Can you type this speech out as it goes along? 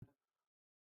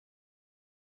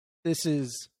this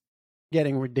is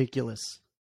getting ridiculous.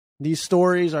 These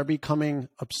stories are becoming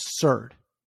absurd.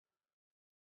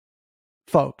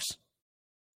 Folks,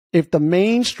 if the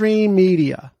mainstream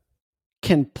media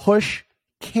can push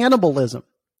cannibalism,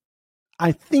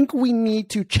 I think we need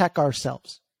to check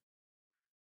ourselves.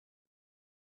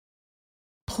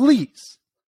 Please.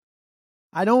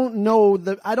 I don't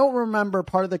remember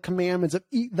part of the commandments of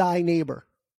eat thy neighbor.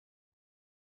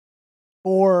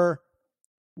 Or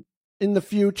in the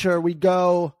future, we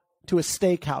go to a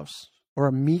steakhouse or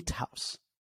a meat house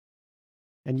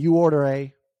and you order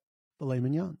a filet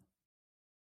mignon.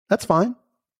 That's fine.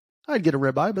 I'd get a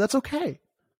ribeye, but that's okay.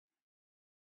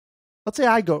 Let's say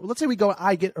I get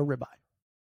a ribeye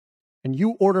and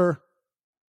you order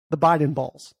the Biden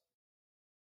balls.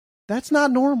 That's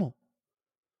not normal.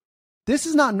 This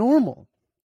is not normal.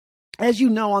 As you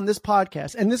know on this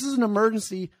podcast, and this is an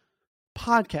emergency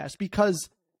podcast because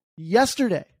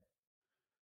yesterday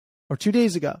or 2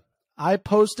 days ago, I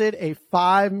posted a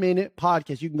 5-minute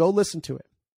podcast. You can go listen to it.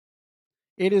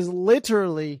 It is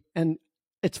literally, and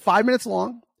it's 5 minutes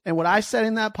long. And what I said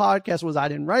in that podcast was, I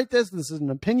didn't write this. This is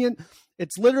an opinion.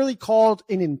 It's literally called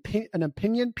an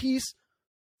opinion piece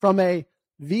from a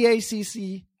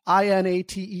VACCINATED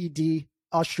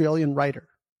Australian writer.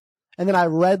 And then I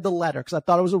read the letter because I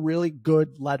thought it was a really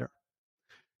good letter.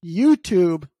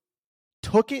 YouTube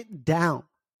took it down.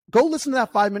 Go listen to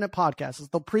that 5-minute podcast. It's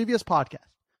the previous podcast.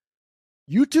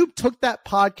 YouTube took that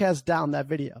podcast down, that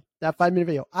video, that 5-minute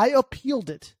video. I appealed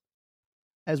it,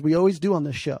 as we always do on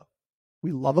this show.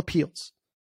 We love appeals.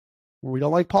 We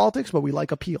don't like politics, but we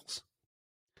like appeals.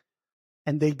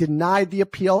 And they denied the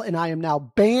appeal, and I am now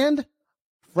banned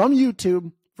from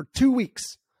YouTube for 2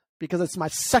 weeks because it's my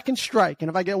second strike. And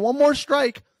if I get one more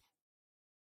strike,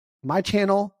 my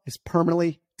channel is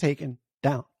permanently taken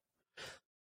down.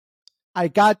 I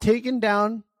got taken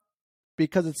down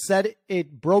because it said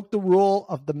it broke the rule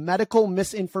of the medical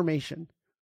misinformation.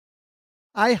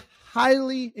 I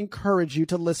highly encourage you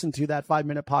to listen to that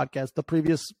 5-minute podcast, the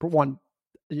previous one,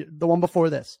 the one before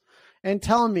this, and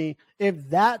tell me if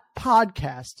that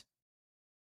podcast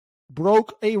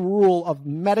broke a rule of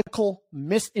medical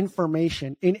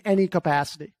misinformation in any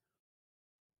capacity.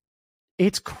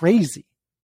 It's crazy.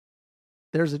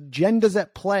 There's agendas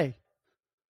at play.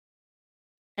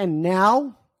 And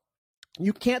now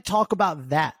you can't talk about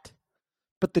that.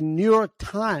 But the New York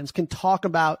Times can talk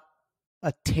about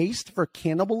a taste for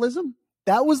cannibalism.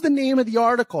 That was the name of the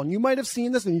article. And you might have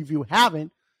seen this. And if you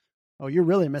haven't, oh, you're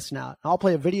really missing out. I'll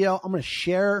play a video. I'm going to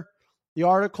share the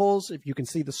articles if you can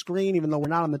see the screen, even though we're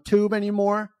not on the tube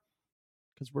anymore,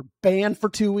 because we're banned for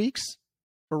 2 weeks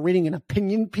for reading an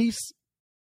opinion piece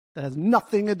that has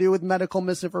nothing to do with medical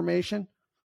misinformation.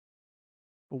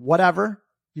 But whatever.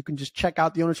 You can just check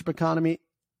out The Ownership Economy,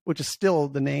 which is still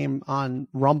the name on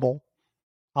Rumble.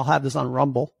 I'll have this on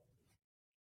Rumble.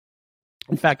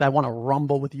 In fact, I want to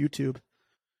rumble with YouTube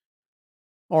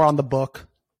or on the book.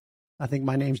 I think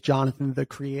my name's Jonathan the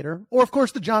Creator, or of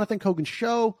course the Jonathan Kogan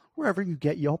Show, wherever you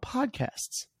get your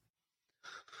podcasts.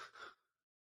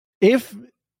 If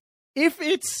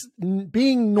it's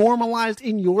being normalized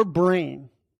in your brain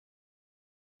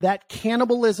that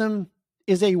cannibalism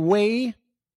is a way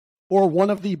or one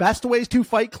of the best ways to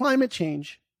fight climate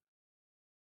change,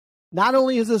 not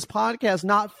only is this podcast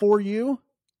not for you,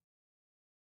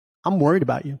 I'm worried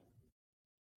about you.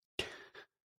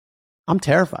 I'm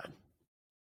terrified.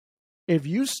 If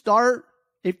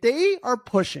they are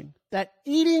pushing that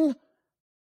eating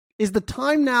is the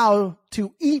time now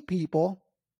to eat people,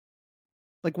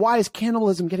 like why is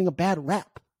cannibalism getting a bad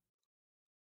rap?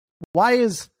 Why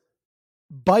is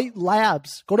Bite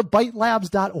Labs, go to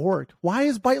bitelabs.org. Why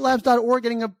is bitelabs.org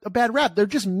getting a bad rap? They're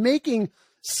just making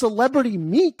celebrity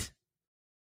meat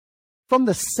from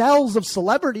the cells of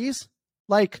celebrities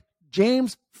like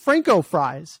James Franco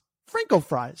Fries.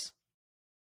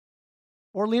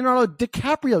 Or Leonardo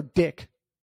DiCaprio dick.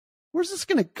 Where's this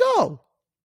going to go?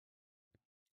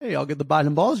 Hey, I'll get the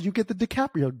Biden balls. You get the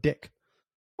DiCaprio dick.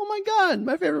 Oh my God.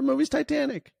 My favorite movie is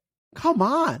Titanic. Come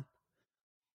on.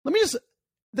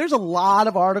 There's a lot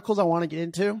of articles I want to get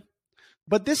into,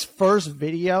 but this first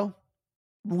video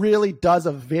really does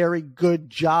a very good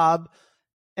job.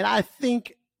 And I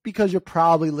think because you're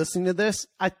probably listening to this,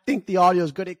 I think the audio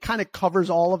is good. It kind of covers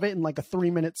all of it in like a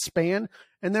 3-minute span,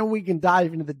 and then we can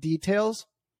dive into the details.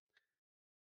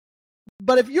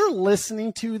 But if you're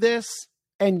listening to this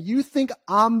and you think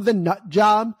I'm the nut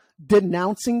job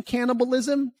denouncing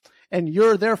cannibalism and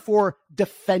you're therefore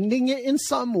defending it in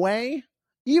some way,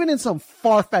 even in some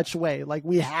far-fetched way, like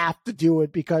we have to do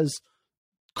it because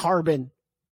carbon,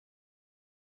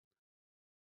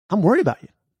 I'm worried about you.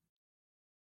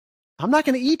 I'm not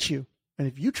going to eat you. And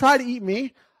if you try to eat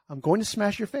me, I'm going to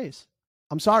smash your face.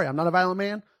 I'm sorry, I'm not a violent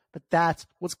man, but that's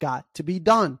what's got to be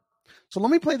done. So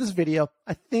let me play this video.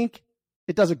 I think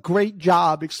it does a great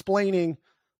job explaining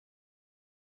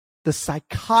the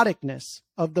psychoticness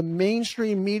of the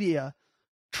mainstream media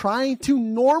trying to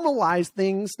normalize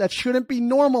things that shouldn't be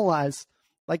normalized.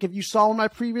 Like if you saw in my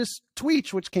previous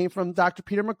tweet, which came from Dr.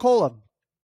 Peter McCullough,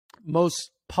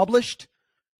 most published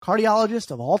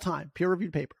cardiologist of all time,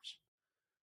 peer-reviewed papers.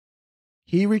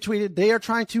 He retweeted, they are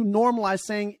trying to normalize,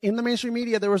 saying in the mainstream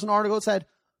media, there was an article that said,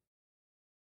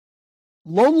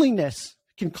 loneliness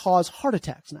can cause heart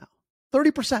attacks now.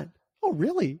 30%. Oh,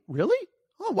 really? Really?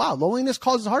 Oh, wow. Loneliness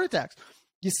causes heart attacks.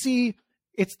 You see,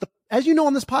 as you know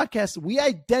on this podcast, we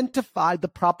identify the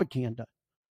propaganda.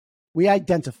 We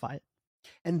identify it.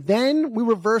 And then we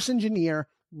reverse engineer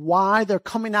why they're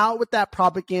coming out with that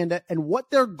propaganda and what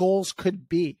their goals could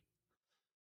be.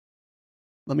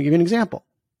 Let me give you an example.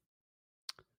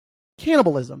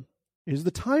 Cannibalism. Is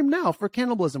the time now for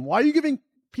cannibalism? Why are you giving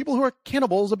people who are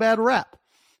cannibals a bad rap?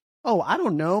 Oh, I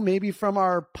don't know. Maybe from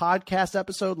our podcast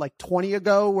episode like 20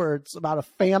 ago where it's about a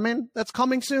famine that's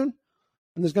coming soon.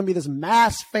 And there's going to be this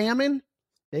mass famine.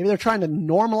 Maybe they're trying to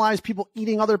normalize people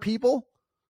eating other people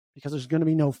because there's going to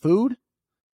be no food.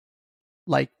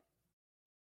 Like,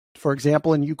 for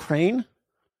example, in Ukraine,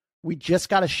 we just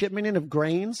got a shipment in of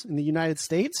grains in the United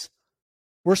States.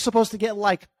 We're supposed to get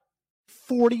like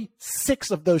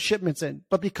 46 of those shipments in.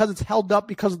 But because it's held up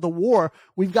because of the war,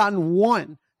 we've gotten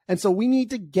one. And so we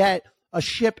need to get a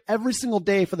ship every single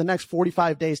day for the next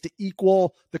 45 days to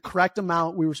equal the correct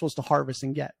amount we were supposed to harvest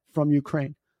and get from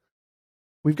Ukraine.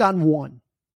 We've gotten one.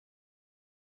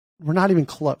 We're not even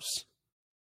close.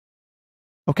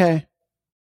 Okay?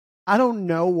 I don't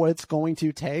know what it's going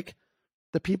to take.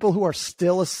 The people who are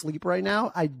still asleep right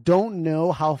now, I don't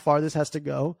know how far this has to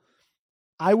go.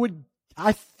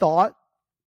 I thought,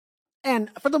 and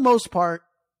for the most part,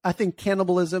 I think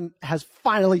cannibalism has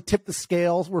finally tipped the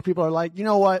scales where people are like, you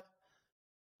know what?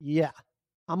 Yeah,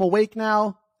 I'm awake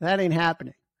now. That ain't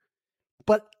happening.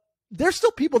 But there's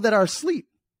still people that are asleep.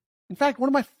 In fact, one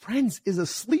of my friends is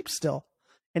asleep still,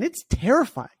 and it's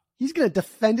terrifying. He's going to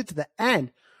defend it to the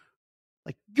end.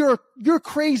 Like, you're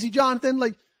crazy, Jonathan.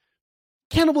 Like,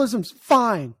 cannibalism's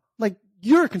fine. Like,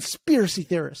 you're a conspiracy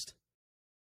theorist.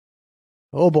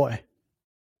 Oh boy.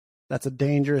 That's a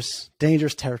dangerous,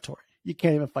 dangerous territory. You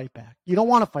can't even fight back. You don't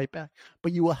want to fight back,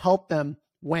 but you will help them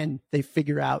when they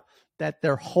figure out that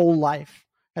their whole life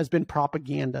has been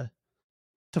propaganda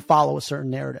to follow a certain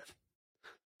narrative.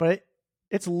 But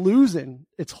it's losing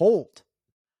its hold.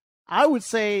 I would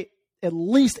say at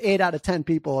least 8 out of 10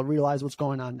 people realize what's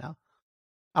going on now.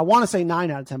 I want to say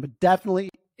 9 out of 10, but definitely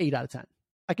 8 out of 10.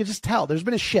 I could just tell there's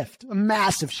been a shift, a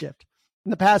massive shift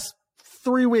in the past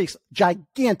 3 weeks,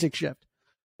 gigantic shift.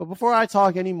 But before I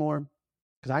talk anymore,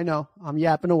 because I know I'm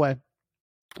yapping away,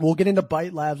 we'll get into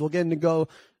Bite Labs. We'll get into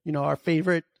our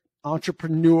favorite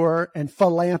entrepreneur and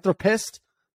philanthropist,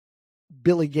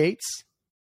 Billy Gates,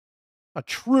 a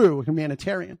true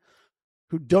humanitarian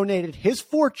who donated his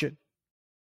fortune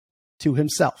to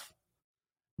himself.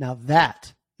 Now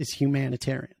that is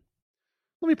humanitarian.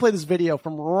 Let me play this video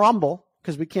from Rumble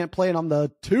because we can't play it on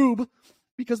the tube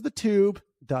because the tube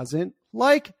doesn't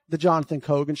like the Jonathan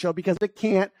Kogan Show because it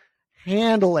can't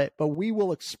handle it, but we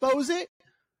will expose it,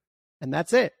 and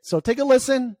that's it. So take a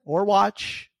listen or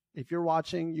watch. If you're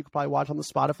watching, you could probably watch on the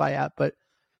Spotify app, but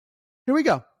here we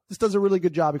go. This does a really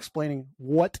good job explaining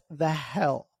what the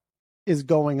hell is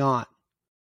going on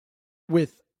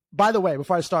with, by the way,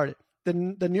 before I start it, the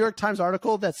New York Times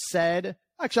article that said,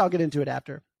 actually I'll get into it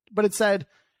after, but it said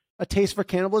a taste for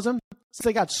cannibalism. So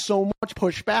they got so much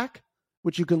pushback,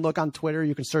 which you can look on Twitter.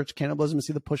 You can search cannibalism and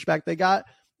see the pushback they got.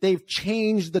 They've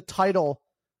changed the title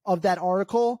of that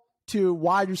article to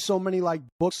why do so many like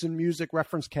books and music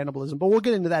reference cannibalism. But we'll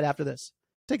get into that after this.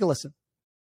 Take a listen.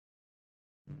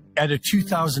 At a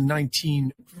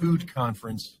 2019 food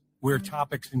conference where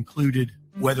topics included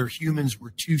whether humans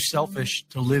were too selfish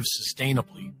to live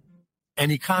sustainably,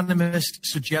 an economist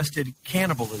suggested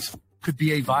cannibalism could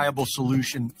be a viable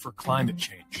solution for climate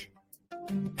change,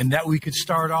 and that we could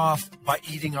start off by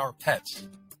eating our pets.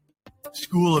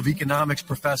 School of Economics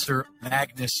professor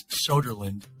Magnus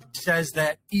Soderlund says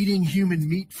that eating human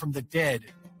meat from the dead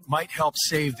might help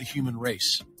save the human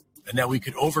race, and that we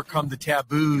could overcome the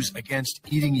taboos against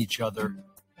eating each other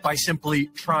by simply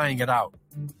trying it out.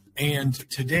 And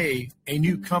today, a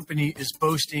new company is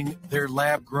boasting their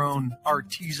lab-grown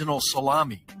artisanal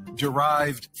salami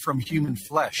derived from human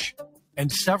flesh.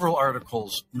 And several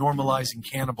articles normalizing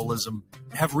cannibalism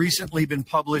have recently been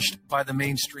published by the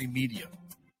mainstream media.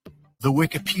 The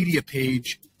Wikipedia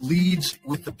page leads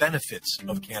with the benefits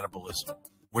of cannibalism,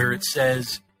 where it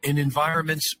says, in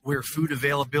environments where food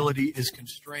availability is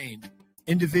constrained,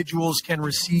 individuals can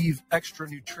receive extra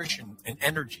nutrition and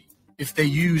energy if they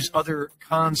use other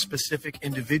conspecific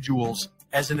individuals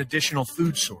as an additional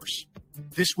food source.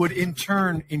 This would in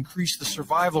turn increase the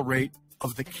survival rate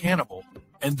of the cannibal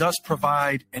and thus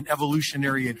provide an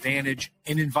evolutionary advantage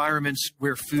in environments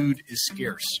where food is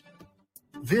scarce.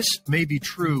 This may be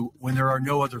true when there are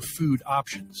no other food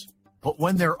options, but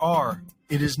when there are,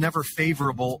 it is never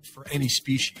favorable for any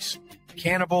species.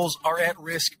 Cannibals are at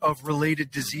risk of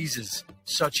related diseases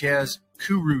such as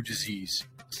Kuru disease,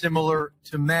 similar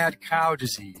to mad cow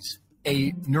disease,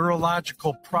 a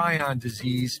neurological prion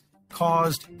disease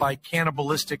caused by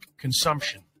cannibalistic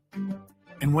consumption.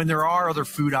 And when there are other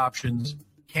food options,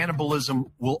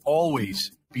 cannibalism will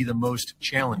always be the most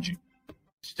challenging.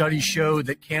 Studies show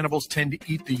that cannibals tend to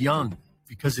eat the young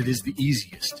because it is the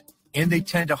easiest, and they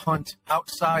tend to hunt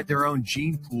outside their own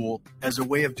gene pool as a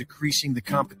way of decreasing the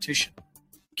competition.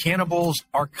 Cannibals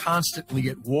are constantly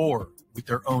at war with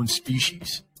their own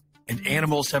species, and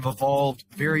animals have evolved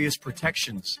various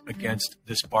protections against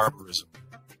this barbarism.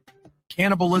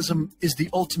 Cannibalism is the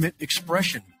ultimate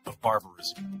expression of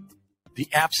barbarism, the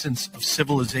absence of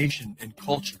civilization and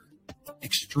culture,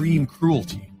 extreme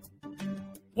cruelty.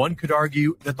 One could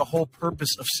argue that the whole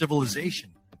purpose of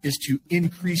civilization is to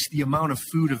increase the amount of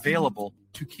food available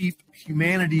to keep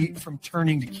humanity from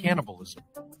turning to cannibalism.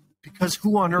 Because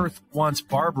who on earth wants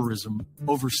barbarism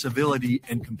over civility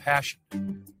and compassion?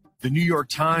 The New York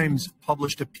Times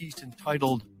published a piece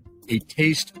entitled "A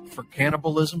Taste for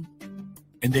Cannibalism,"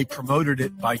 and they promoted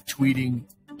it by tweeting,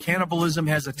 "Cannibalism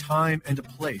has a time and a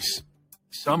place.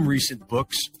 Some recent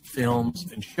books, films,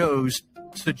 and shows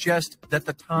suggest that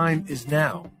the time is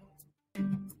now."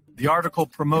 The article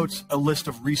promotes a list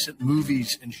of recent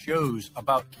movies and shows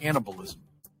about cannibalism,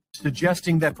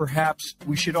 suggesting that perhaps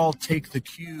we should all take the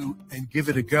cue and give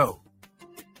it a go,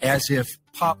 as if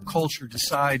pop culture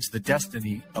decides the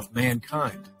destiny of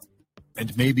mankind.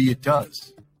 And maybe it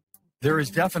does. There is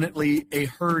definitely a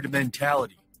herd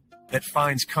mentality that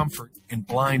finds comfort in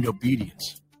blind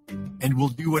obedience and will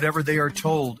do whatever they are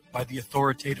told by the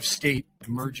authoritative state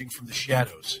emerging from the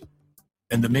shadows.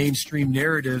 And the mainstream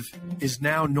narrative is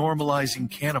now normalizing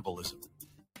cannibalism.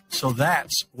 So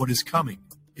that's what is coming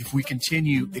if we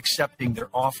continue accepting their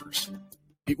offers.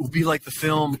 It will be like the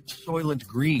film Soylent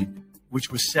Green,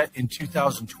 which was set in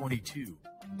 2022,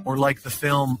 or like the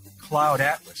film Cloud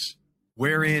Atlas,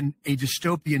 wherein a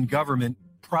dystopian government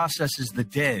processes the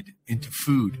dead into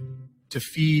food to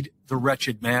feed the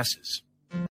wretched masses.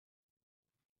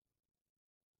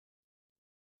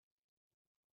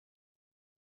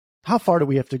 How far do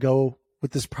we have to go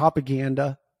with this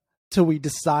propaganda till we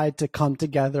decide to come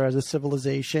together as a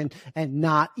civilization and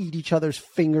not eat each other's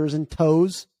fingers and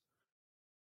toes?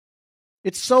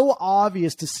 It's so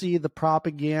obvious to see the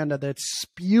propaganda that's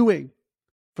spewing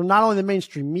from not only the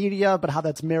mainstream media, but how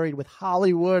that's married with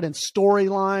Hollywood and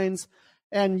storylines.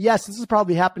 And yes, this has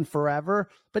probably happened forever,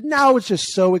 but now it's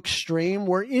just so extreme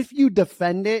where if you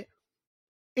defend it,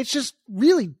 it's just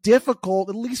really difficult,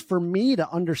 at least for me, to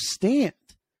understand.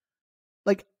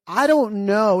 Like, I don't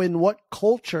know in what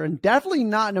culture, and definitely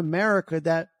not in America,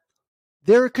 that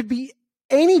there could be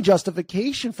any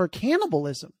justification for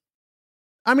cannibalism.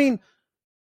 I mean,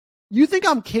 you think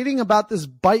I'm kidding about this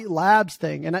Byte Labs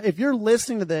thing? And if you're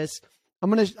listening to this,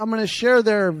 I'm gonna share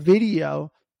their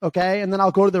video, okay? And then I'll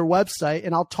go to their website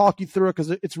and I'll talk you through it because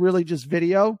it's really just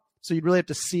video, so you'd really have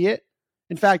to see it.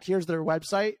 In fact, here's their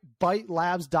website,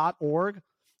 bytelabs.org.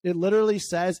 It literally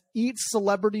says, "Eat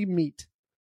celebrity meat."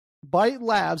 Byte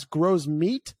Labs grows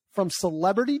meat from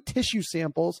celebrity tissue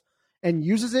samples and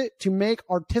uses it to make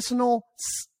artisanal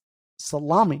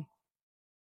salami.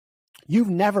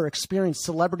 You've never experienced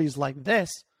celebrities like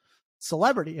this.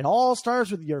 Celebrity. It all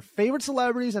starts with your favorite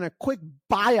celebrities and a quick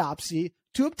biopsy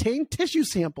to obtain tissue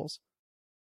samples.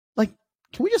 Like,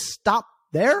 can we just stop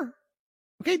there?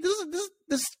 Okay,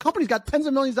 this company's got tens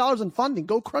of millions of dollars in funding.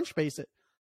 Go Crunchbase it.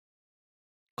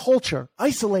 Culture,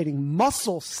 isolating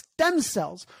muscle stem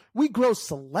cells. We grow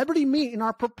celebrity meat in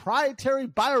our proprietary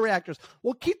bioreactors.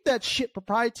 Well, keep that shit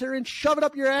proprietary and shove it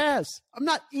up your ass. I'm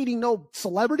not eating no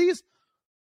celebrities.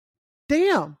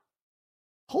 Damn.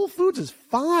 Whole Foods is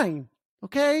fine.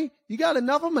 Okay? You got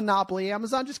enough of monopoly,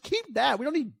 Amazon. Just keep that. We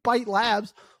don't need Byte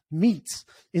Labs meats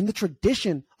in the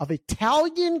tradition of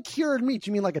Italian cured meats.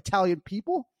 You mean like Italian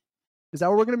people? Is that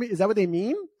what we're going to be? Is that what they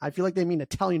mean? I feel like they mean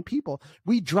Italian people.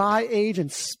 We dry age and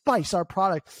spice our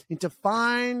product into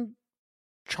fine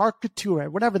charcuterie,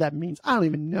 whatever that means. I don't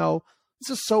even know.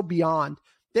 This is so beyond.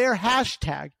 Their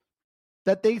hashtag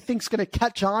that they think's going to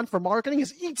catch on for marketing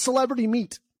is eat celebrity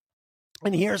meat.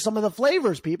 And here's some of the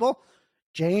flavors, people.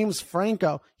 James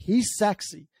Franco, he's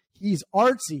sexy. He's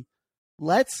artsy.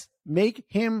 Let's make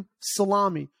him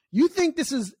salami. You think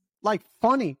this is like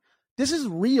funny? This is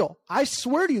real. I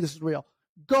swear to you, this is real.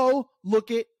 Go look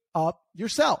it up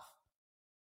yourself.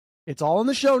 It's all in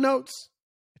the show notes.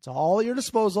 It's all at your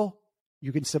disposal.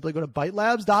 You can simply go to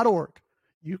bitelabs.org.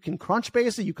 You can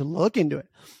Crunchbase it. You can look into it.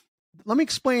 Let me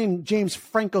explain James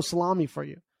Franco salami for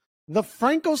you. The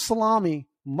Franco salami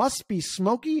must be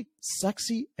smoky,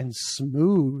 sexy, and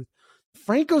smooth.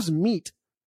 Franco's meat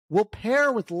will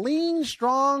pair with lean,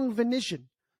 strong Venetian,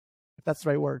 if that's the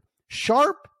right word.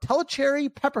 Sharp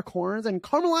Telecherry peppercorns and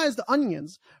caramelized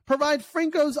onions provide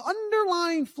Franco's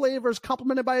underlying flavors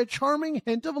complemented by a charming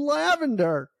hint of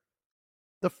lavender.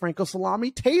 The Franco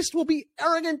salami taste will be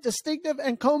arrogant, distinctive,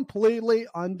 and completely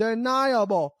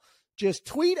undeniable. Just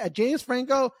tweet at James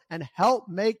Franco and help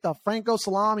make the Franco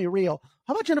salami real.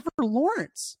 How about Jennifer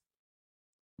Lawrence?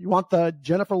 You want the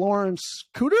Jennifer Lawrence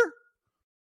cooter?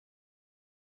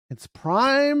 It's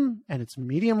prime and it's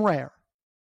medium rare.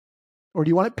 Or do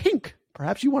you want it pink?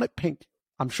 Perhaps you want it pink.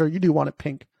 I'm sure you do want it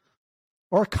pink.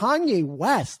 Or Kanye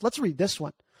West. Let's read this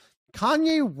one.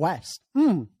 Kanye West.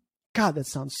 God, that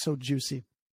sounds so juicy.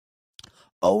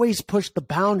 Always push the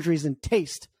boundaries in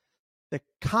taste. The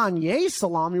Kanye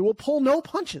salami will pull no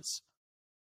punches.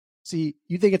 See,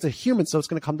 you think it's a human, so it's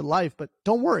going to come to life, but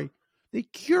don't worry. They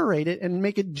curate it and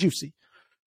make it juicy.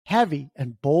 Heavy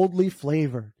and boldly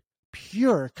flavored.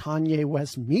 Pure Kanye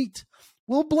West meat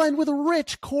will blend with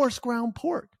rich, coarse ground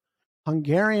pork.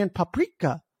 Hungarian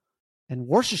paprika and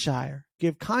Worcestershire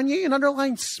give Kanye an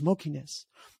underlying smokiness,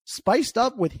 spiced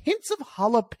up with hints of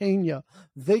jalapeno.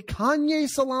 The Kanye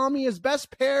salami is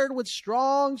best paired with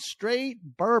strong, straight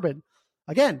bourbon.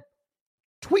 Again,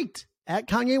 tweet at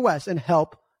Kanye West and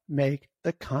help make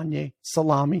the Kanye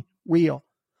salami real.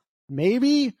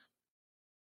 Maybe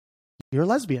you're a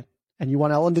lesbian and you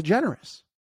want Ellen DeGeneres.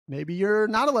 Maybe you're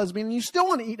not a lesbian and you still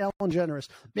want to eat Ellen DeGeneres.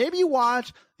 Maybe you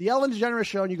watch the Ellen DeGeneres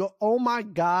show and you go, oh my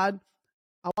God,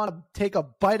 I want to take a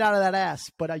bite out of that ass.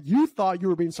 But you thought you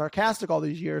were being sarcastic all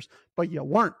these years, but you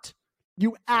weren't.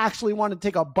 You actually wanted to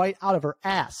take a bite out of her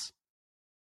ass.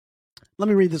 Let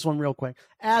me read this one real quick.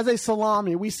 As a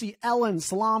salami, we see Ellen's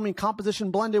salami composition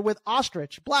blended with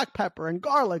ostrich, black pepper, and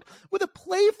garlic with a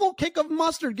playful kick of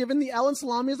mustard, given the Ellen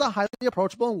salami is a highly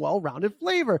approachable and well-rounded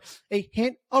flavor. A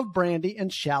hint of brandy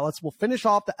and shallots will finish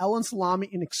off the Ellen salami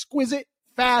in exquisite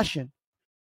fashion.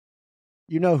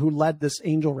 You know who led this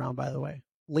angel round, by the way.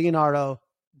 Leonardo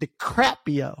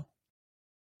DiCaprio.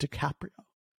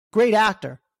 Great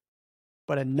actor,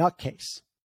 but a nutcase.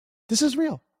 This is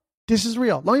real. This is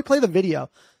real. Let me play the video.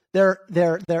 Their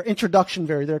introduction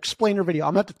their explainer video.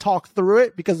 I'm going to have to talk through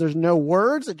it because there's no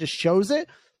words. It just shows it.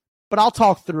 But I'll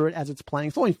talk through it as it's playing.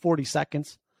 It's only 40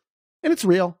 seconds. And it's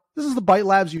real. This is the Bite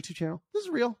Labs YouTube channel. This is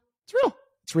real. It's real.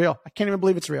 It's real. I can't even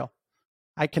believe it's real.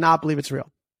 I cannot believe it's real.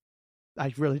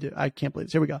 I really do. I can't believe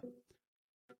this. Here we go.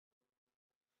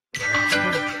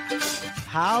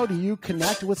 How do you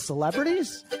connect with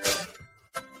celebrities?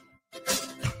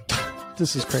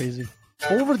 This is crazy.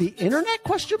 Over the internet,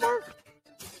 question mark?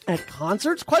 At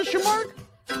concerts, question mark?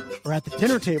 Or at the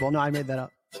dinner table? No, I made that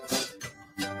up.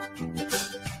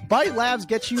 Bite Labs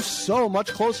gets you so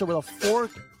much closer with a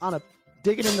fork on a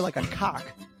digging into like a cock.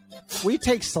 We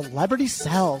take celebrity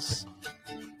cells,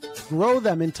 grow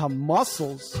them into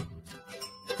muscles.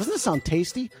 Doesn't this sound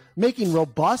tasty? Making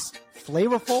robust,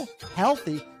 flavorful,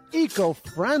 healthy,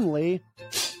 eco-friendly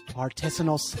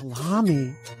artisanal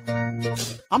salami.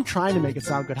 I'm trying to make it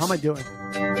sound good. How am I doing?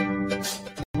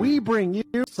 We bring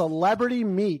you celebrity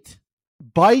meat.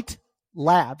 Bite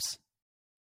Labs.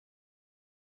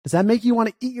 Does that make you want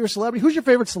to eat your celebrity? Who's your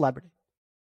favorite celebrity?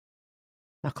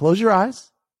 Now close your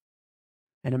eyes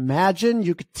and imagine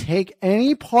you could take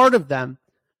any part of them,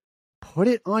 put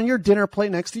it on your dinner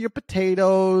plate next to your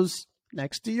potatoes,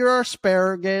 next to your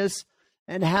asparagus,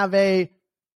 and have a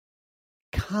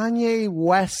Kanye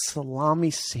West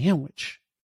salami sandwich.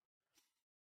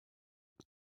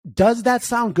 Does that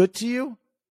sound good to you?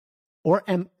 Or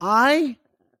am I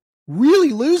really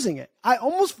losing it? I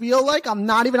almost feel like I'm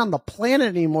not even on the planet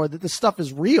anymore, that this stuff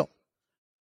is real.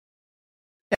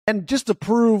 And just to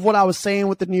prove what I was saying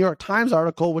with the New York Times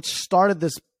article, which started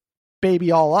this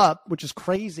baby all up, which is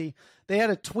crazy, they had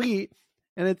a tweet,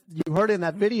 and you heard it in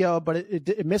that video, but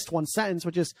it missed one sentence,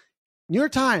 which is, New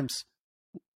York Times,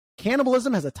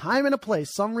 cannibalism has a time and a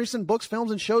place. Some recent books, films,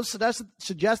 and shows suggest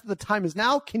that the time is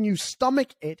now. Can you stomach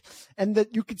it? And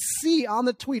that you could see on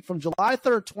the tweet from July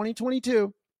 3rd,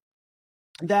 2022,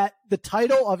 that the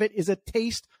title of it is A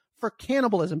Taste for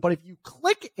cannibalism. But if you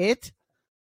click it,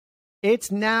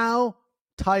 it's now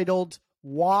titled,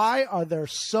 Why Are There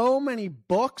So Many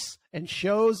Books and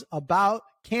Shows About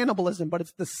Cannibalism? But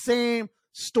it's the same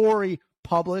story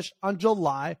published on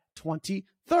July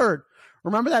 23rd.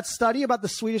 Remember that study about the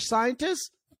Swedish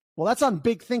scientists? Well, that's on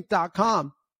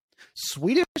bigthink.com.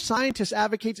 Swedish scientist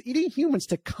advocates eating humans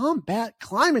to combat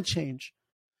climate change.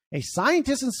 A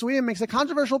scientist in Sweden makes a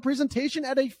controversial presentation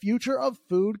at a Future of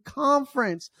Food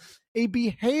conference. A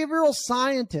behavioral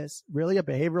scientist, really? A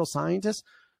behavioral scientist?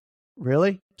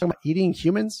 Really? Talking about eating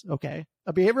humans? Okay.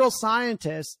 A behavioral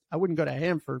scientist, I wouldn't go to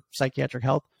him for psychiatric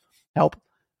help.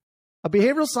 A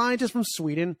behavioral scientist from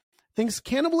Sweden thinks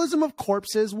cannibalism of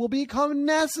corpses will become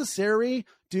necessary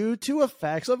due to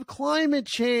effects of climate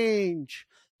change.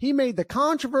 He made the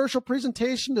controversial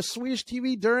presentation to Swedish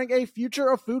TV during a Future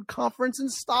of Food conference in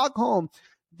Stockholm.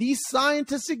 The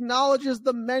scientist acknowledges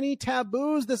the many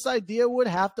taboos this idea would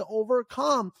have to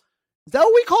overcome. Is that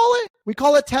what we call it? We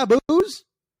call it taboos?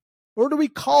 Or do we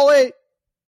call it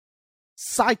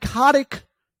psychotic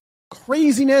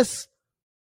craziness?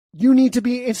 You need to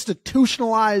be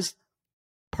institutionalized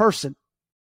person.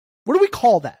 What do we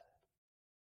call that?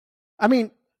 I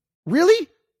mean, really?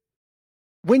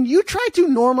 When you try to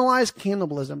normalize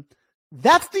cannibalism,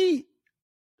 that's the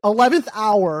 11th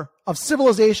hour of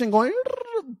civilization going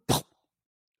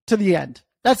to the end.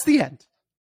 That's the end.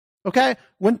 Okay?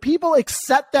 When people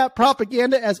accept that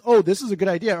propaganda as, oh, this is a good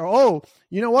idea, or, oh,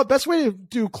 you know what, best way to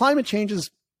do climate change is,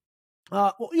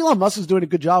 well, Elon Musk is doing a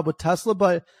good job with Tesla,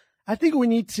 but I think we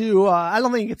need to, I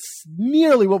don't think it's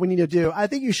nearly what we need to do. I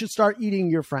think you should start eating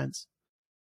your friends.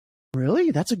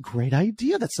 Really? That's a great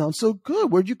idea. That sounds so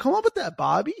good. Where'd you come up with that,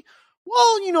 Bobby?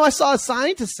 Well, I saw a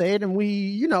scientist say it, and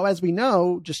we, as we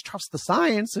know, just trust the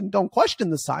science and don't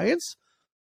question the science.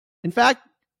 In fact,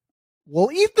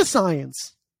 we'll eat the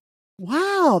science.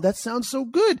 Wow, that sounds so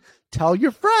good. Tell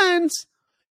your friends.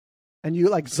 And you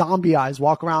like zombie eyes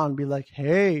walk around and be like,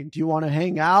 hey, do you want to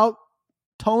hang out,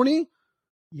 Tony?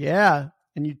 Yeah.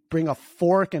 And you bring a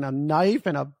fork and a knife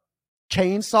and a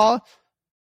chainsaw,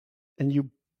 and you,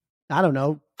 I don't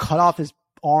know, cut off his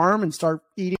arm and start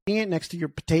eating it next to your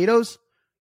potatoes.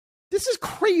 This is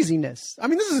craziness. I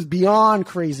mean, this is beyond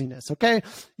craziness, okay?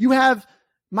 You have,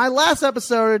 my last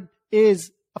episode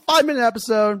is a 5-minute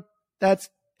episode that's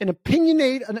an opinion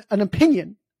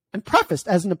and prefaced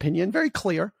as an opinion, very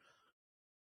clear,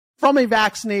 from a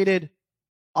vaccinated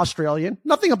Australian.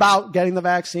 Nothing about getting the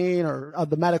vaccine or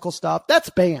the medical stuff. That's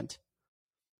banned.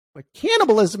 But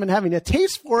cannibalism and having a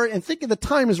taste for it and thinking the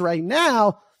time is right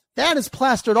now, that is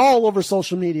plastered all over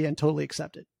social media and totally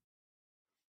accepted.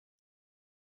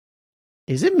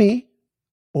 Is it me,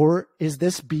 or is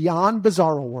this beyond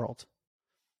bizarro world?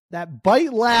 That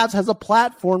Byte Labs has a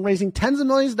platform raising tens of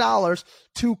millions of dollars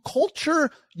to culture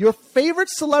your favorite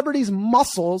celebrity's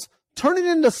muscles, turn it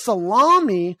into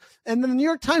salami, and then the New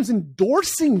York Times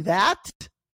endorsing that.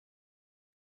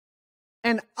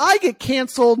 And I get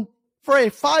canceled for a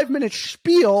 5-minute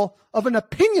spiel of an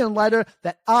opinion letter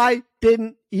that I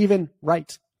didn't even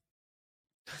write.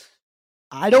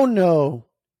 I don't know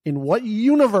in what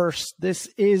universe this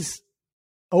is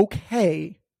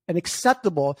okay and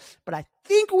acceptable, but I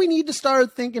think we need to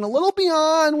start thinking a little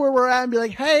beyond where we're at and be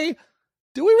like, hey,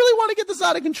 do we really want to get this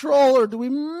out of control, or do we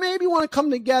maybe want to come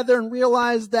together and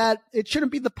realize that it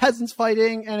shouldn't be the peasants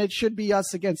fighting and it should be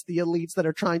us against the elites that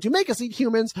are trying to make us eat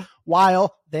humans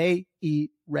while they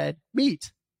eat red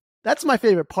meat? That's my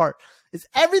favorite part, is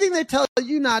everything they tell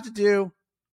you not to do,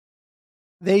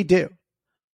 they do.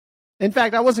 In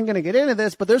fact, I wasn't going to get into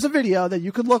this, but there's a video that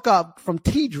you could look up from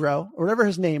Tedros, or whatever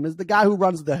his name is, the guy who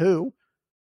runs the WHO.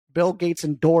 Bill Gates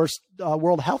endorsed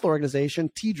World Health Organization,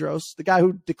 Tedros, the guy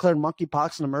who declared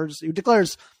monkeypox an emergency, who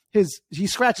declares he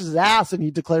scratches his ass and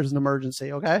he declares an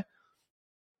emergency, okay?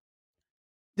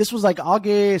 This was like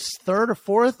August 3rd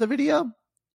or 4th, the video.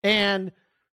 And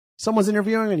someone's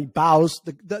interviewing and he bows.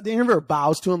 The interviewer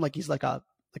bows to him like he's like a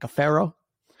pharaoh,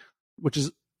 which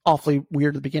is awfully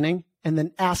weird at the beginning, and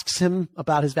then asks him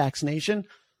about his vaccination.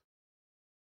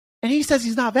 And he says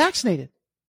he's not vaccinated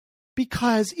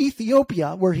because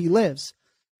Ethiopia, where he lives,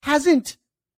 hasn't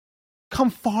come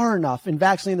far enough in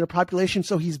vaccinating their population,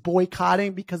 so he's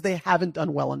boycotting because they haven't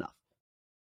done well enough.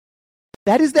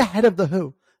 That is the head of the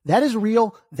WHO. That is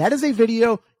real. That is a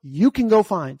video you can go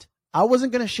find. I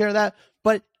wasn't going to share that,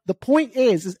 but the point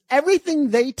is everything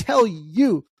they tell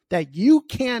you that you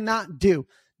cannot do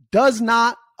does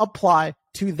not apply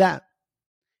to them.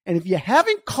 And if you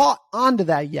haven't caught on to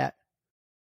that yet,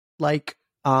 like,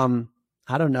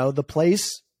 I don't know, the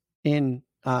place in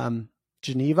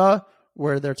Geneva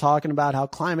where they're talking about how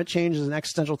climate change is an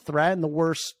existential threat and the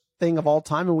worst thing of all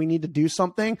time and we need to do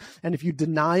something. And if you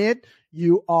deny it,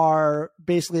 you are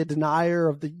basically a denier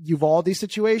of the Uvalde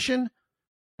situation.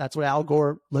 That's what Al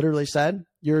Gore literally said.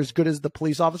 You're as good as the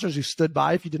police officers who stood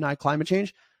by if you deny climate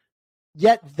change.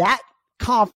 Yet that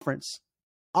conference,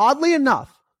 oddly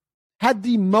enough, had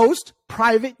the most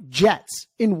private jets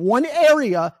in one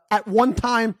area at one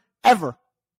time ever.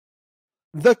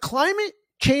 The climate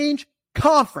change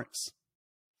conference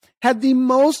had the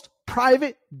most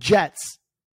private jets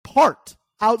parked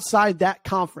outside that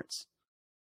conference.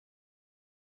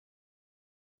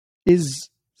 Is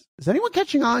anyone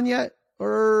catching on yet?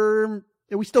 Or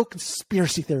are we still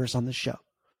conspiracy theorists on this show?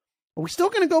 Are we still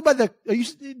going to go by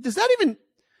does that even,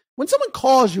 when someone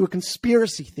calls you a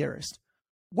conspiracy theorist,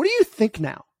 what do you think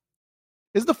now?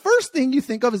 Is the first thing you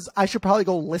think of is I should probably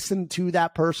go listen to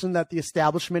that person that the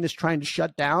establishment is trying to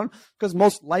shut down? Because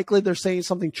most likely they're saying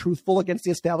something truthful against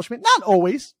the establishment. Not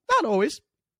always.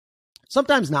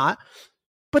 Sometimes not.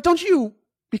 But don't you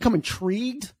become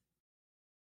intrigued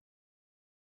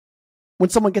when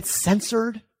someone gets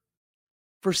censored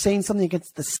for saying something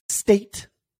against the state?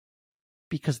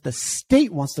 Because the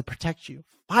state wants to protect you.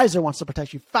 Pfizer wants to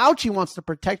protect you. Fauci wants to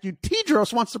protect you.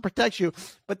 Tedros wants to protect you.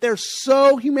 But they're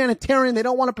so humanitarian, they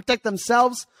don't want to protect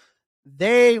themselves.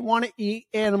 They want to eat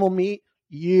animal meat.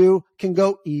 You can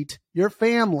go eat your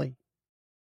family.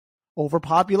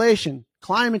 Overpopulation,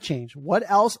 climate change. What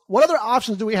else? What other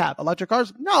options do we have? Electric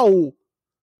cars? No.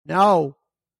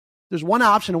 There's one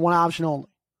option and one option only.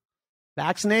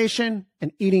 Vaccination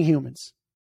and eating humans.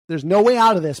 There's no way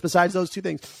out of this besides those two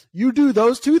things. You do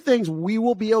those two things, we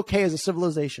will be okay as a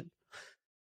civilization.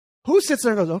 Who sits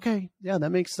there and goes, okay, yeah, that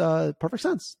makes perfect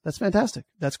sense. That's fantastic.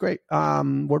 That's great.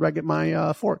 Where do I get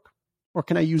my fork? Or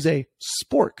can I use a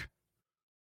spork?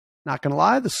 Not going to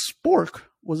lie, the spork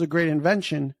was a great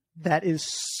invention that is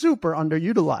super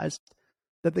underutilized,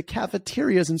 that the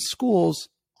cafeterias in schools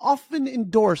often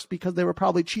endorsed because they were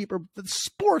probably cheaper. The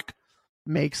spork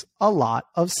makes a lot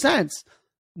of sense.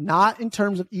 Not in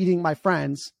terms of eating my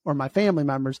friends or my family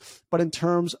members, but in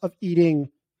terms of eating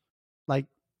like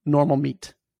normal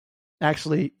meat.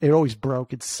 Actually, it always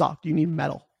broke. It sucked. You need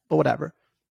metal, but whatever.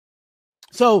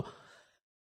 So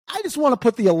I just want to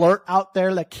put the alert out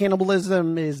there that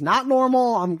cannibalism is not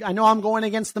normal. I know I'm going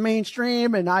against the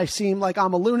mainstream and I seem like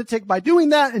I'm a lunatic by doing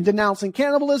that and denouncing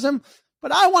cannibalism,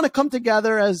 but I want to come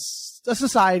together as a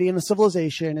society and a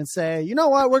civilization and say, you know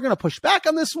what, we're going to push back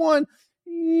on this one.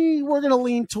 We're going to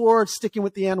lean towards sticking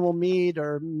with the animal meat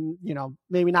or,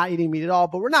 maybe not eating meat at all,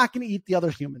 but we're not going to eat the other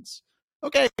humans.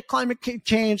 Okay, climate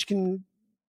change can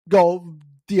go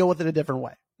deal with it a different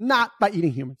way, not by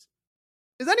eating humans.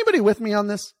 Is anybody with me on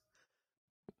this?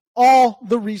 All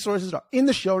the resources are in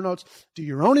the show notes. Do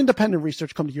your own independent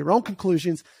research, come to your own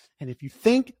conclusions. And if you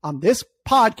think on this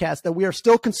podcast that we are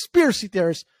still conspiracy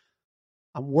theorists,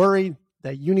 I'm worried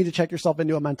that you need to check yourself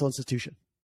into a mental institution.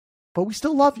 But we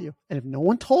still love you. And if no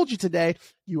one told you today,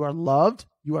 you are loved,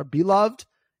 you are beloved,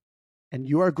 and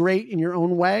you are great in your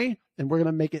own way. And we're going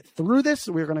to make it through this.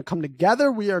 We're going to come together.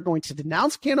 We are going to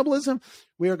denounce cannibalism.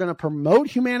 We are going to promote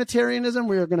humanitarianism.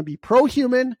 We are going to be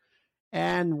pro-human.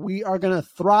 And we are going to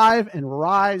thrive and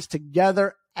rise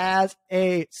together as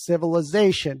a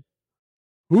civilization.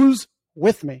 Who's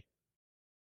with me?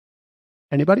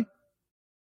 Anybody?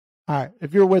 All right.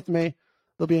 If you're with me,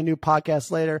 there'll be a new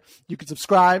podcast later. You can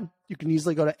subscribe. You can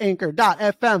easily go to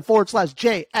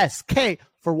anchor.fm/JSK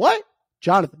for what?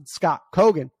 Jonathan Scott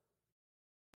Kogan.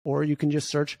 Or you can just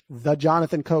search The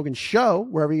Jonathan Kogan Show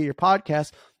wherever you get your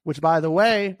podcast, which, by the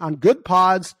way, on Good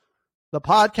Pods, the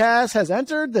podcast has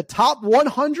entered the top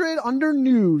 100 under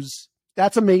news.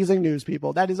 That's amazing news,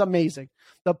 people. That is amazing.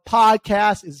 The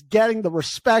podcast is getting the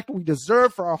respect we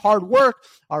deserve for our hard work,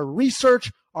 our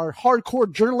research, our hardcore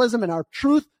journalism, and our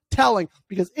truth telling.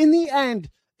 Because in the end,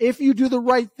 if you do the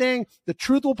right thing, the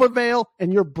truth will prevail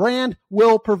and your brand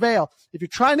will prevail. If you're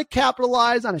trying to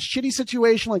capitalize on a shitty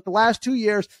situation like the last 2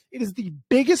 years, it is the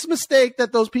biggest mistake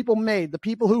that those people made. The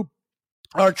people who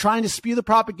are trying to spew the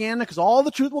propaganda, because all the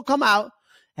truth will come out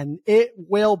and it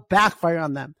will backfire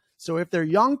on them. So if they're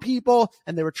young people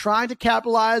and they were trying to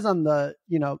capitalize on the,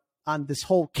 on this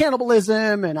whole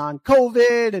cannibalism and on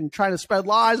COVID and trying to spread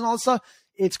lies and all this stuff,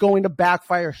 it's going to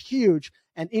backfire huge.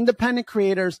 And independent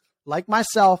creators like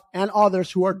myself and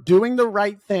others who are doing the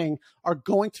right thing are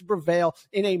going to prevail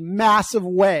in a massive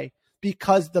way,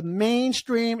 because the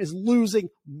mainstream is losing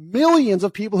millions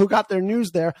of people who got their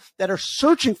news there that are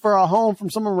searching for a home from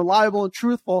someone reliable and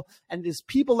truthful. And it is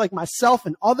people like myself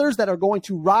and others that are going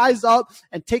to rise up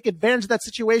and take advantage of that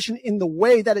situation in the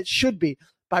way that it should be,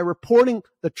 by reporting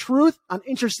the truth on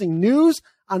interesting news,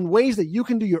 on ways that you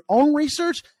can do your own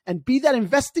research and be that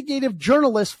investigative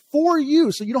journalist for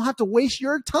you, so you don't have to waste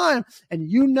your time, and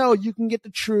you know you can get the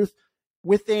truth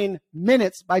within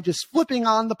minutes by just flipping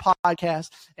on the podcast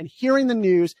and hearing the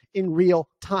news in real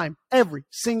time every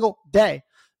single day.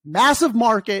 Massive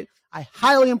market. I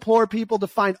highly implore people to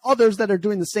find others that are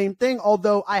doing the same thing,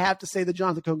 although I have to say the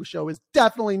Jonathan Kogan Show is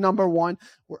definitely number one.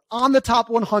 We're on the top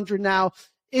 100 now.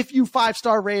 If you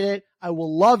 5-star rate it, I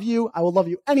will love you. I will love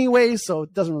you anyways, so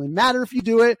it doesn't really matter if you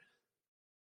do it.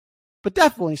 But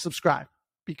definitely subscribe,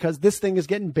 because this thing is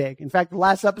getting big. In fact, the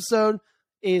last episode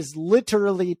is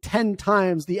literally 10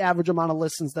 times the average amount of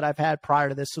listens that I've had prior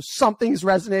to this. So something's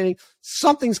resonating,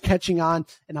 something's catching on,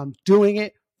 and I'm doing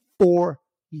it for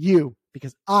you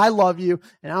because I love you,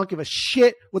 and I don't give a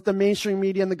shit what the mainstream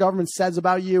media and the government says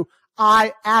about you.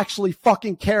 I actually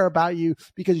fucking care about you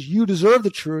because you deserve the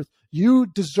truth. You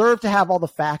deserve to have all the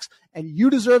facts, and you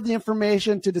deserve the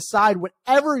information to decide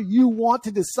whatever you want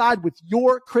to decide with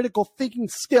your critical thinking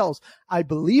skills. I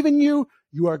believe in you.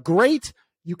 You are great.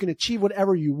 You can achieve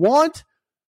whatever you want.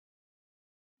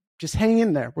 Just hang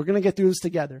in there. We're going to get through this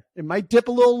together. It might dip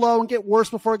a little low and get worse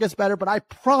before it gets better, but I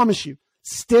promise you,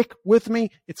 stick with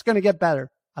me. It's going to get better.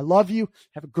 I love you.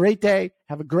 Have a great day.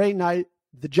 Have a great night.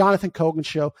 The Jonathan Kogan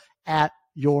Show at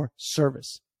your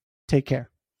service. Take care.